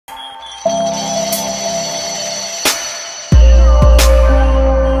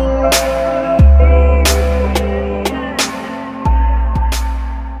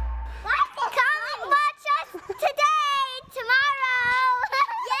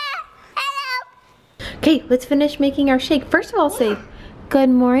Okay, let's finish making our shake. First of all, say good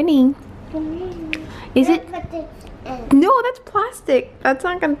morning. Good morning. Is it? No, that's plastic. That's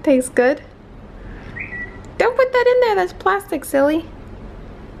not gonna taste good. Don't put that in there. That's plastic, silly.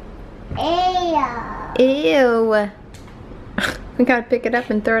 Ew. Ew. We gotta pick it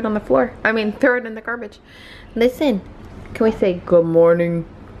up and throw it on the floor. I mean, throw it in the garbage. Listen, can we say good morning?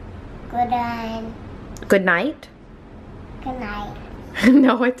 Good night. Good night? Good night.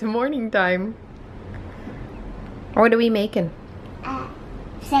 No, it's morning time. What are we making?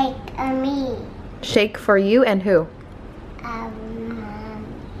 Shake me. Shake for you and who?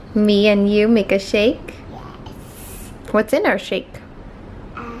 Me and you make a shake? Yes. What's in our shake?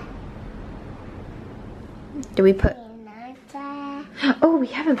 Do we put... Oh, we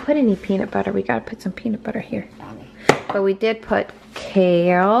haven't put any peanut butter. We gotta put some peanut butter here. But we did put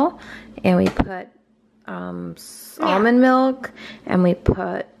kale, and we put almond milk, and we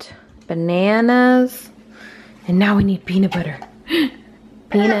put bananas, and now we need peanut butter.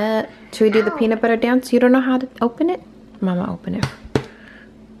 Peanut. Should we do the peanut butter dance? You don't know how to open it? Mama, open it.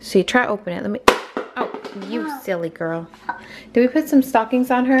 So you try open it. Let me... Oh, you silly girl. Did we put some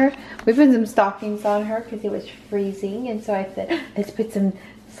stockings on her? We put some stockings on her because it was freezing, and so I said, let's put some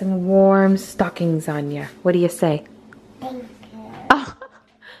warm stockings on you. What do you say? Thank you. Oh,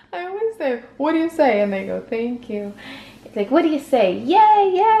 I always say, what do you say? And they go, thank you. It's like, what do you say?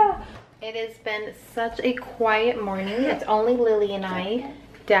 Yay, yeah. It has been such a quiet morning. It's only Lily and I.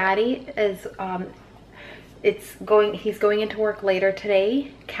 Daddy is he's going into work later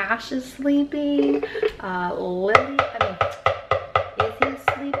today. Cash is sleeping. Izzy is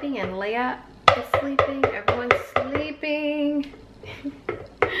sleeping, and Leia is sleeping. Everyone's sleeping.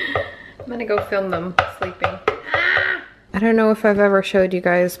 I'm gonna go film them sleeping. I don't know if I've ever showed you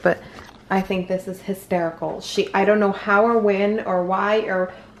guys, but I think this is hysterical. I don't know how or when or why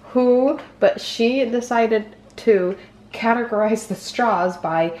or who, but she decided to categorize the straws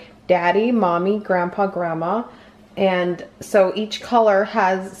by Daddy, Mommy, Grandpa, Grandma. And so each color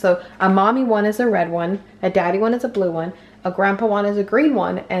has, so a Mommy one is a red one, a Daddy one is a blue one, a Grandpa one is a green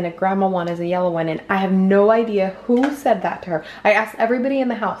one, and a Grandma one is a yellow one. And I have no idea who said that to her. I asked everybody in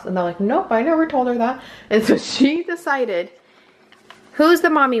the house, and they're like, nope, I never told her that. And so she decided, who's the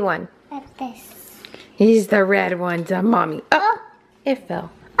Mommy one? Like this. He's the red one, the Mommy. Oh, it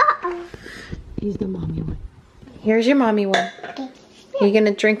fell. Uh-oh. He's the Mommy one. Here's your Mommy one. Are you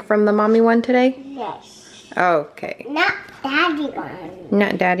gonna drink from the Mommy one today? Yes. Okay. Not Daddy one.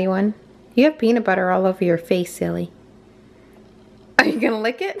 Not Daddy one. You have peanut butter all over your face, silly. Are you gonna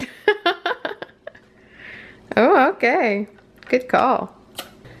lick it? Oh, okay. Good call.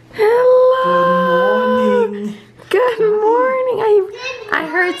 Hello. Good morning. Good morning. I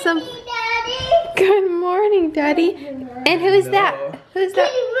heard some. Daddy. Good morning, Daddy. And who's that? Who's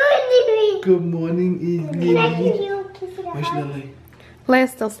that? Good morning, Can I give Lily. you a kiss of the Where's eye? Lily?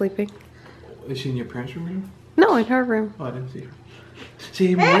 Leia's still sleeping. Is she in your parents' room? No, in her room. Oh, I didn't see her.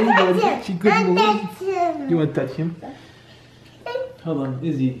 Say morning, buddy. She good morning. You want to touch him? Hold on,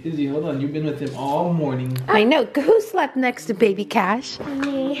 Izzy, hold on. You've been with him all morning. I know. Who slept next to Baby Cash?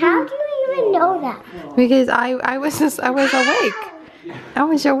 Me. How do you even know that? Because I was awake. I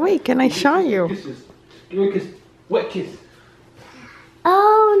was awake and I saw you. Kisses. Give me a kiss. Wet kiss.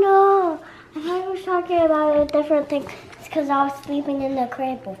 Oh no. I thought you were talking about a different thing. It's because I was sleeping in the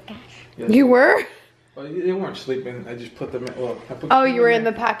crib with Cash. Yes. You were? Well, they weren't sleeping. I just put them in. Well, I put Oh, him you were in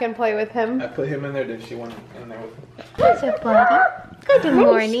the there. pack and play with him? I put him in there, then she went in there with him. What's up, buddy? Good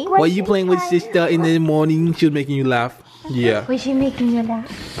morning. Why are you playing with sister in the morning? She was making you laugh. Yeah. Was she making you laugh?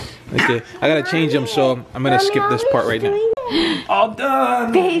 Okay. I gotta change them, so I'm gonna skip this part right now. All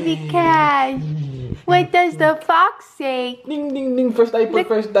done. Baby Cash. What does the fox say? Ding ding ding. First diaper.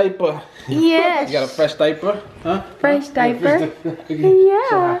 First diaper. Yes. You got a fresh diaper? Huh? Fresh diaper? Yeah. Yeah.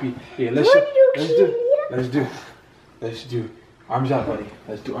 So happy. Yeah, let's do. Arms out, buddy.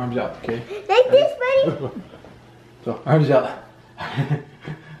 Let's do arms out, okay? Like this, buddy? So, arms out.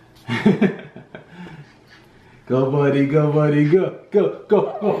 Go, buddy. Go, buddy. Go.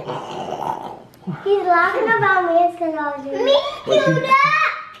 He's laughing about me. It's because I was doing me do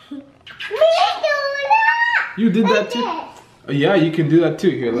that. Me do that. You did that too? Yes. Oh, yeah, you can do that too.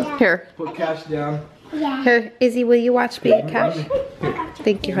 Here, let's Here. put Cash down. Yeah. Here, Izzy, will you watch Baby Cash? Here.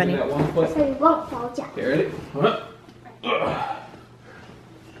 Thank you, honey. That one foot. So you won't fall down. Okay, ready?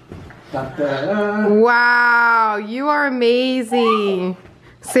 Da-da-da. Wow, you are amazing.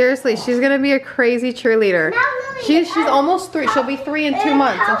 Seriously, she's gonna be a crazy cheerleader. She's almost 3. She'll be 3 in 2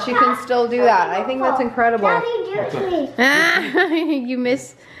 months, and she can still do that. I think that's incredible. Daddy, do it to me. You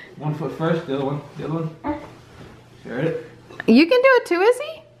miss. One foot first, the other one. Okay, ready? You can do it too,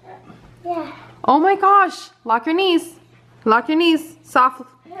 Izzy? Yeah. Oh my gosh. Lock your knees. Lock your knees. Soft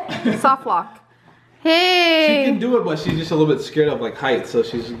lock. Hey. She can do it, but she's just a little bit scared of like height, so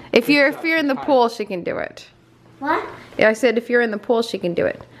she's... If you're in the pool, she can do it. What? Yeah, I said if you're in the pool, she can do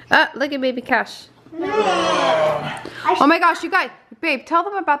it. Look at baby Cash. Oh my gosh, you guys. Babe, tell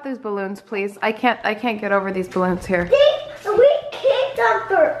them about these balloons, please. I can't get over these balloons here. We keep them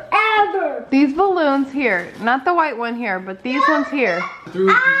forever. These balloons here, not the white one here, but these ones here.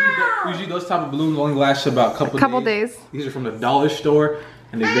 Usually those type of balloons only last about a couple days. These are from the dollar store,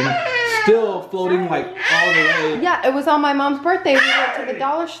 and they've been still floating like all the way. Yeah, it was on my mom's birthday. We went to the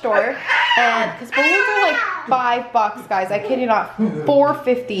dollar store, and because balloons are like $5, guys. I kid you not,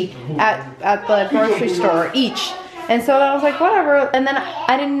 $4.50 at the grocery store each. And so I was like, whatever. And then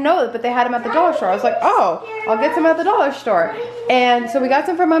I didn't know it, but they had them at the dollar store. I was like, oh, I'll get some at the dollar store. And so we got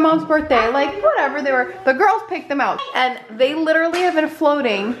some for my mom's birthday. Like, whatever, the girls picked them out. And they literally have been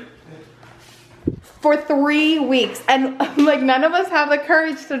floating for 3 weeks. And like, none of us have the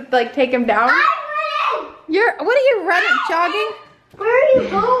courage to like take them down. What are you running, jogging? Where are you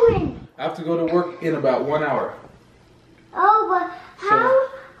going? I have to go to work in about 1 hour. Oh, but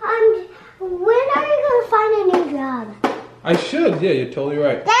when are you going to find a new job? I should, yeah, you're totally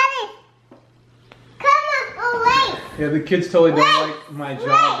right. Daddy, come on, wait. Yeah, the kids totally don't like my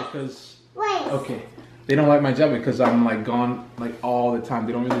job because... Okay. They don't like my job because I'm like gone like all the time.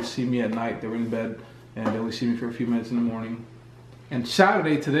 They don't really see me at night. They're in bed and they only see me for a few minutes in the morning. And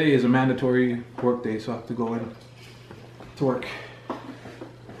Saturday today is a mandatory work day, so I have to go in to work.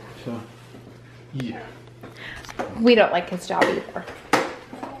 So, yeah. We don't like his job either.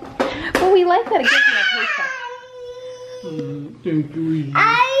 But we like that it gives him a paycheck.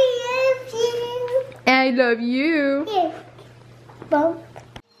 I love you. Here. Both.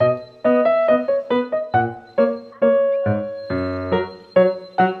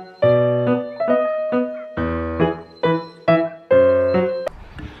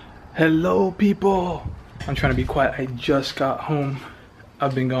 Hello, people. I'm trying to be quiet. I just got home.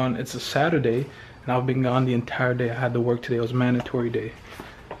 I've been gone. It's a Saturday, and I've been gone the entire day. I had to work today. It was a mandatory day.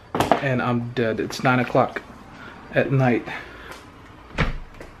 And I'm dead. It's 9 o'clock at night.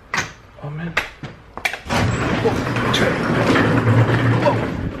 Oh man. Whoa.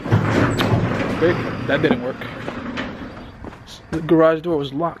 Great. That didn't work. The garage door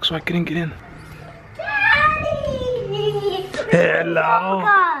was locked, so I couldn't get in. Hello.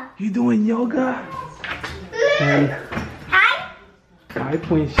 Yoga. You doing yoga? And Hi. hi,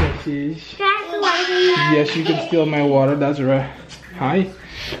 princesses. Yes, Yes, you can steal my water. That's right. Hi.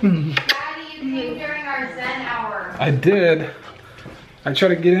 Daddy, you came during our Zen hour. I did. I tried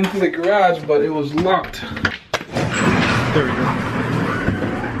to get into the garage, but it was locked. There we go.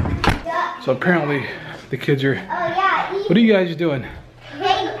 So apparently the kids are... What are you guys doing?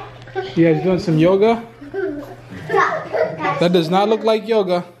 You guys doing some yoga? That does not look like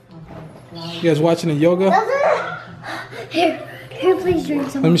yoga. You guys watching the yoga? Here, please drink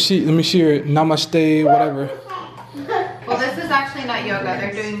some. Let me see your namaste, whatever. Well, this is actually not yoga.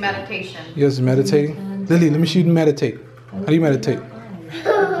 They're doing meditation. You guys are meditating? Lily, let me see you meditate. How do you meditate?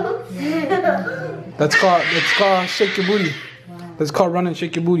 That's called shake your booty. That's called run and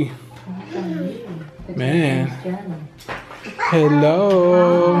shake your booty. Man.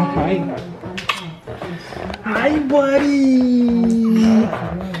 Hello. Hi. Hi, buddy.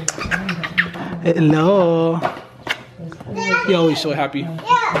 Hello. You're always so happy.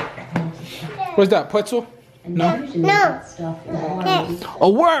 What's that, pretzel? No? No. A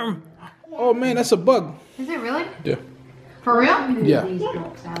worm! Oh man, that's a bug. Is it really? Yeah. For real? Yeah.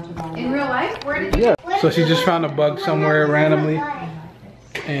 In real life? Where did you? Yeah. So she just found a bug somewhere randomly,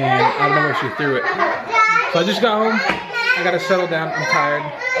 and I don't know where she threw it. So I just got home. I gotta settle down. I'm tired.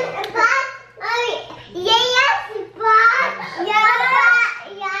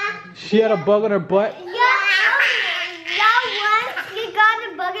 She had a bug on her butt. Once she got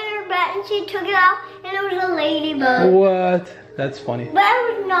a bug in her butt and she took it out and it was a ladybug. What? That's funny. But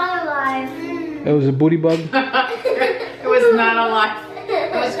it was not alive. It was a booty bug. It was not alive.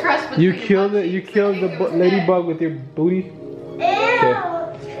 It was crushed between You killed it. You killed the ladybug with your booty. Ew.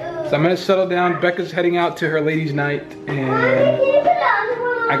 Okay. So I'm gonna settle down. Becca's heading out to her ladies' night, and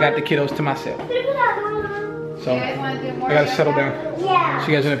I got the kiddos to myself. So I gotta settle down. Yeah.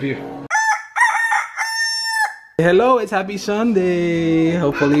 See you guys in a few. Hello, it's happy Sunday.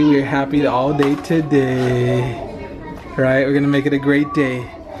 Hopefully we're happy all day today. Right, we're gonna make it a great day.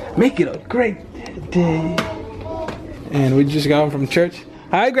 Make it a great day. And we just got home from church.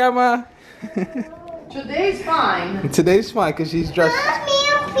 Hi, Grandma. Today's fine. Today's fine because she's dressed.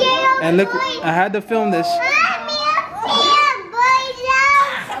 And look, I had to film this.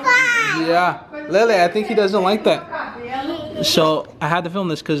 Yeah. Lele, I think he doesn't like that. So I had to film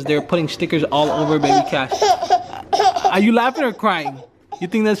this because they're putting stickers all over Baby Cash. Are you laughing or crying? You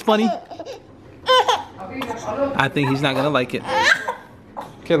think that's funny? I think he's not gonna like it.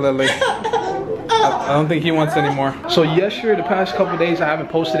 Okay, Lele. I don't think he wants any more. So yesterday, the past couple days, I haven't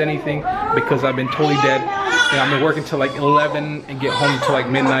posted anything because I've been totally dead. And I've been working till like 11 and get home till like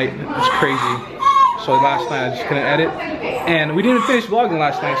midnight. It's crazy. So last night I just couldn't edit. And we didn't finish vlogging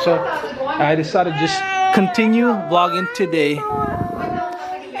last night, so I decided to just continue vlogging today.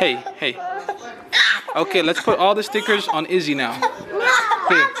 Hey. Okay, let's put all the stickers on Izzy now.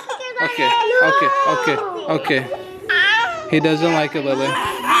 Okay. He doesn't like it, Lily.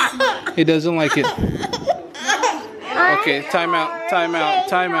 He doesn't like it. Okay, time out.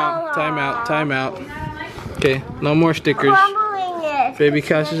 Okay, no more stickers. Baby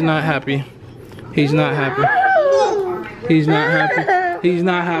Cash is not happy. He's not happy. It's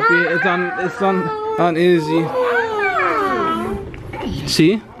on Izzy.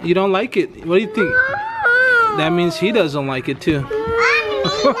 See? You don't like it. What do you think? That means he doesn't like it too.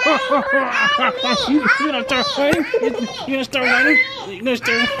 You gonna start fighting? You gonna start whining? You gonna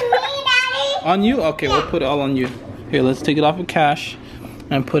start on you? Okay, we'll put it all on you. Here, let's take it off of Cash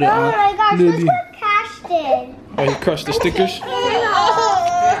and put it on Oh my gosh, Lily. look what Cash did. Oh, you crushed the stickers?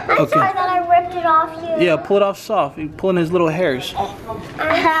 I'm sorry that I ripped it off you. Yeah, pull it off soft. You're pulling his little hairs. I'm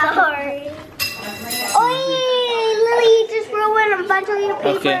sorry. Oh, Lily, you just ruined a bunch of your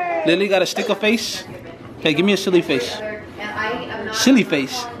paper. Okay, Lily got a sticker face. Okay, give me a silly face. Silly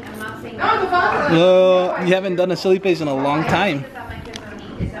face. You haven't done a silly face in a long time.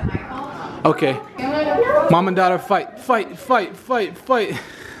 Okay. Mom and daughter fight. Mom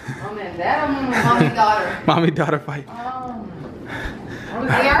and daughter. Mommy daughter fight. We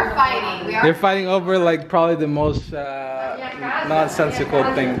are fighting. They're fighting over like probably the most nonsensical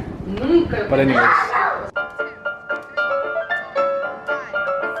thing. But anyways.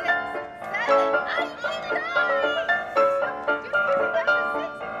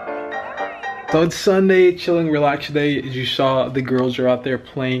 So it's Sunday, chilling, relaxed day. As you saw, the girls are out there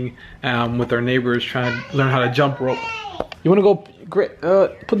playing with their neighbors, trying to learn how to jump rope. You want to go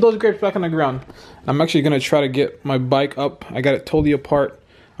put those grapes back on the ground. I'm actually going to try to get my bike up. I got it totally apart.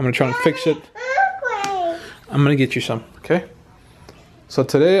 I'm going to try and fix it. I'm going to get you some, okay? So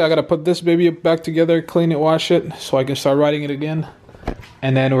today, I got to put this baby back together, clean it, wash it, so I can start riding it again.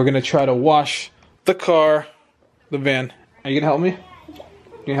 And then we're going to try to wash the car, the van. Are you going to help me?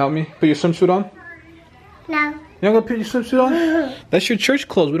 Can you help me? Put your swimsuit on? No. You're not gonna put your swimsuit on? That's your church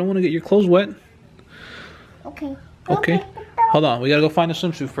clothes. We don't want to get your clothes wet. Okay. Hold on. We gotta go find a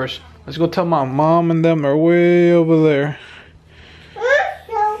swimsuit first. Let's go tell Mom. Mom and them are way over there.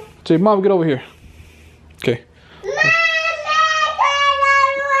 Say, Mom, get over here. Okay.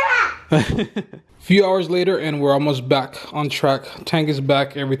 A few hours later, and we're almost back on track. Tank is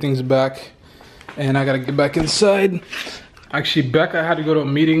back. Everything's back. And I gotta get back inside. Actually, Becca had to go to a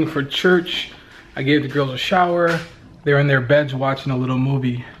meeting for church. I gave the girls a shower. They're in their beds watching a little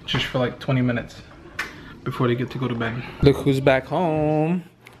movie just for like 20 minutes before they get to go to bed. Look who's back home.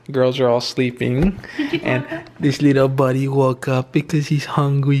 Girls are all sleeping. And this little buddy woke up because he's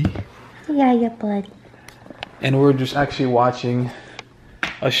hungry. Yeah, buddy. And we're just actually watching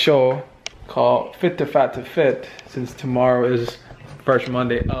a show called Fit to Fat to Fit, since tomorrow is first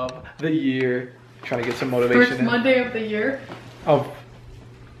Monday of the year. Trying to get some motivation. First Monday of the year? Of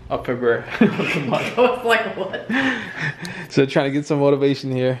February. I was like, what? So trying to get some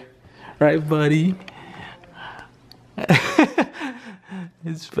motivation here. Right, buddy?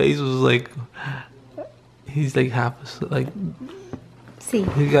 His face was like, he's like half, like, See.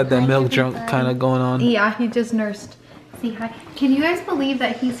 he got that milk drunk kind of going on. Yeah, he just nursed. See, hi. Can you guys believe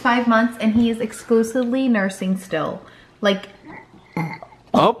that he's 5 months and he is exclusively nursing still? Like,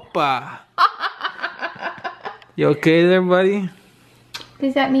 Oppa! You okay there, buddy?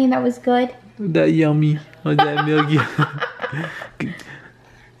 does that mean that was good? That yummy. Was that milky?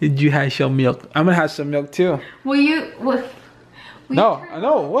 Did you have some milk? I'm gonna have some milk too. Will you? No, I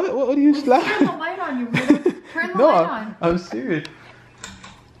know. What do you slap? Turn the light on, you weirdo. Turn the No, light on. I'm serious.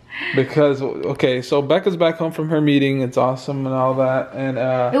 Because, okay, so Becca's back home from her meeting. It's awesome and all that. And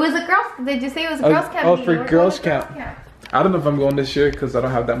it was a girls. Did you say it was a girls camp? Oh, meeting? for girls camp. I don't know if I'm going this year because I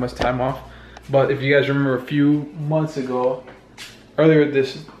don't have that much time off. But if you guys remember a few months ago, earlier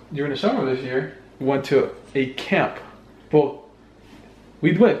during the summer this year, we went to a camp. Well,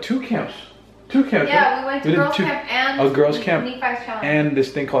 we went 2 camps. 2 camps. Yeah, we went to girls camp and a girls camp Nephi's challenge. and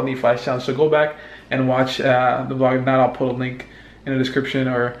this thing called Nephi's challenge. So go back and watch the vlog. If not, I'll put a link in the description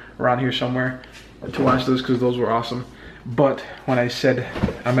or around here somewhere to watch those because those were awesome. But when I said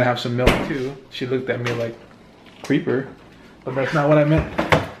I'm gonna have some milk too. She looked at me like, creeper. But that's not what I meant.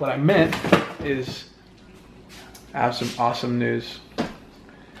 What I meant is I have some awesome news.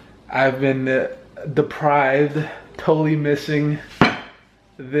 I've been deprived, totally missing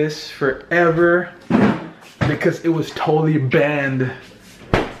this forever because it was totally banned.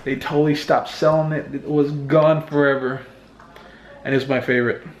 They totally stopped selling it. It was gone forever. And it's my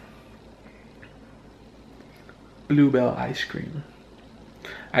favorite. Bluebell ice cream.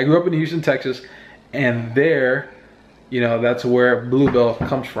 I grew up in Houston, Texas, and there, you know, that's where Bluebell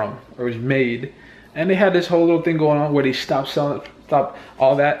comes from, or was made. And they had this whole little thing going on where they stopped selling it, stopped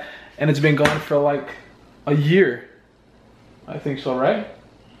all that, and it's been gone for like a year. I think so, right?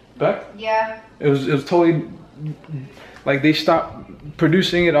 Beck? Yeah. It was totally, like they stopped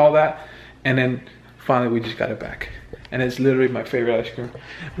producing it, all that, and then finally we just got it back. And it's literally my favorite ice cream.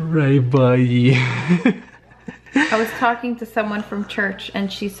 Right, buddy. I was talking to someone from church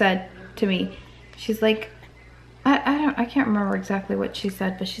and she said to me, she's like, I can't remember exactly what she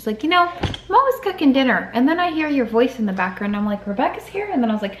said, but she's like, you know, I'm always cooking dinner and then I hear your voice in the background. I'm like, Rebecca's here? And then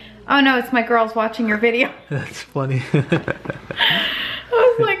I was like, oh no, it's my girls watching your video. That's funny. I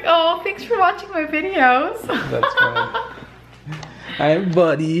was like, oh, thanks for watching my videos. That's funny. Hi,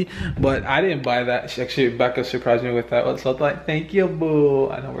 buddy. But I didn't buy that. Actually, Becca surprised me with that. So I was like, thank you, boo.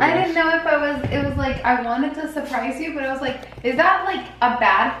 I didn't know if it was like, I wanted to surprise you, but I was like, is that like a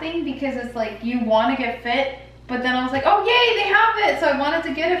bad thing? Because it's like, you want to get fit, but then I was like, oh yay, they have it. So I wanted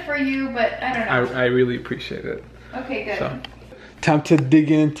to get it for you, but I don't know. I really appreciate it. Okay, good. So, time to dig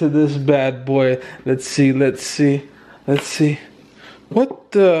into this bad boy. Let's see.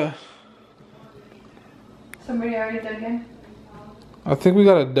 What the? Somebody already dug in? I think we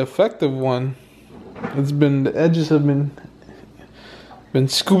got a defective one. It's been, the edges have been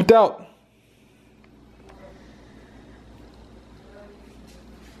scooped out.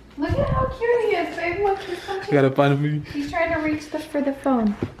 Look at how cute he is, babe. Look, he's so cute. Gotta find me. He's trying to reach for the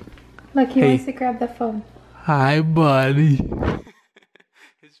phone. Look, he wants to grab the phone. Hi, buddy.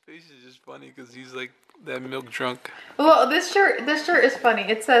 His face is just funny because he's like that milk drunk. Well, this shirt is funny.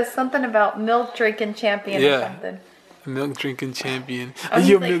 It says something about milk drinking champion or something. Milk drinking champion. Oh, Are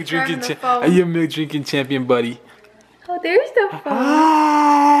you a milk drinking champion, buddy? Oh, there's the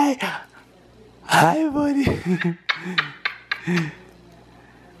phone. Hi, buddy.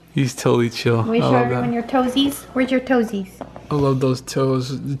 He's totally chill. Can we show everyone your toesies? Where's your toesies? I love those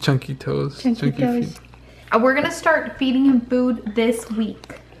toes, the chunky toes. Chunky toes. We're gonna start feeding him food this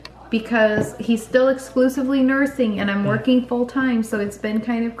week because he's still exclusively nursing and I'm working full time, so it's been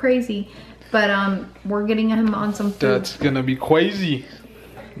kind of crazy. But we're getting him on some food. That's gonna be crazy.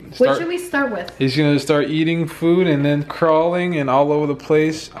 What should we start with? He's gonna start eating food and then crawling and all over the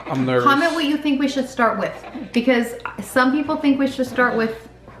place. I'm nervous. Comment what you think we should start with. Because some people think we should start with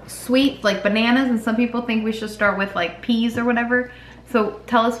sweet, like bananas, and some people think we should start with like peas or whatever. So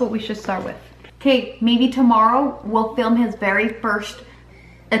tell us what we should start with. Okay, maybe tomorrow we'll film his very first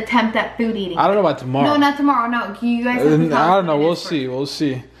attempt at food eating. I don't know about tomorrow. No, not tomorrow. No, you guys have to tell us I don't know. We'll see. We'll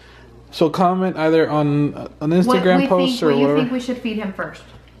see. So comment either on an Instagram post or whatever. What you think we should feed him first.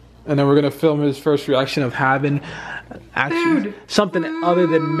 And then we're gonna film his first reaction of having actually something other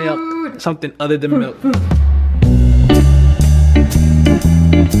than milk. Something other than milk.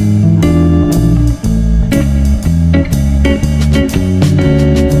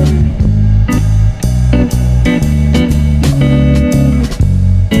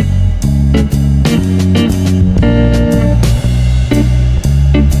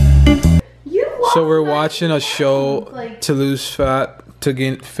 So we're watching a show to lose fat, to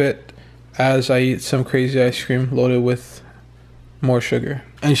get fit, as I eat some crazy ice cream loaded with more sugar.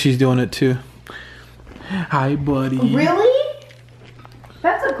 And she's doing it too. Hi, buddy. Really?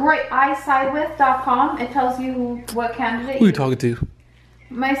 That's a great isidewith.com. It tells you what candidate. Who are you talking to?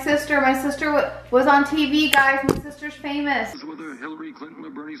 My sister was on TV, guys. My sister's famous. Whether Hillary Clinton or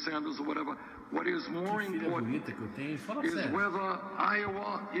Bernie Sanders or whatever, what is more important is whether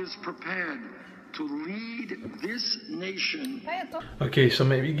Iowa is prepared to lead this nation. Okay, so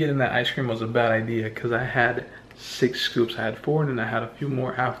maybe getting that ice cream was a bad idea because I had 6 scoops. I had 4 and then I had a few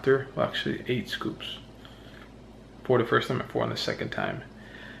more after. Well, actually 8 scoops. 4 the first time and 4 on the second time.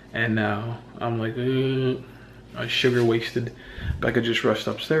 And now I'm like, sugar wasted. Becca just rushed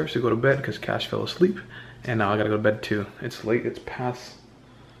upstairs to go to bed because Cash fell asleep. And now I gotta go to bed too. It's late, it's past,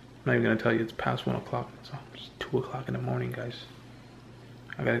 I'm not even gonna tell you, it's past 1 o'clock. So it's 2 o'clock in the morning, guys.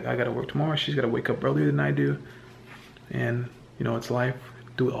 I gotta work tomorrow. She's gotta wake up earlier than I do. And you know, it's life.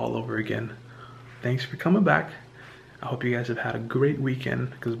 Do it all over again. Thanks for coming back. I hope you guys have had a great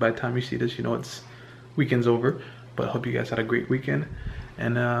weekend because by the time you see this, you know it's weekend's over. But I hope you guys had a great weekend.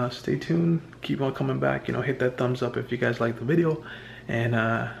 And stay tuned. Keep on coming back. You know, hit that thumbs up if you guys like the video. And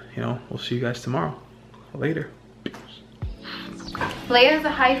you know, we'll see you guys tomorrow. Later. Leia has a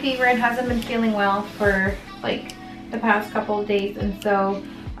high fever and hasn't been feeling well for like the past couple of days, and so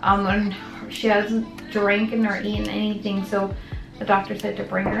when she hasn't drank or eaten anything, so the doctor said to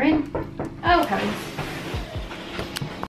bring her in. Oh heavens.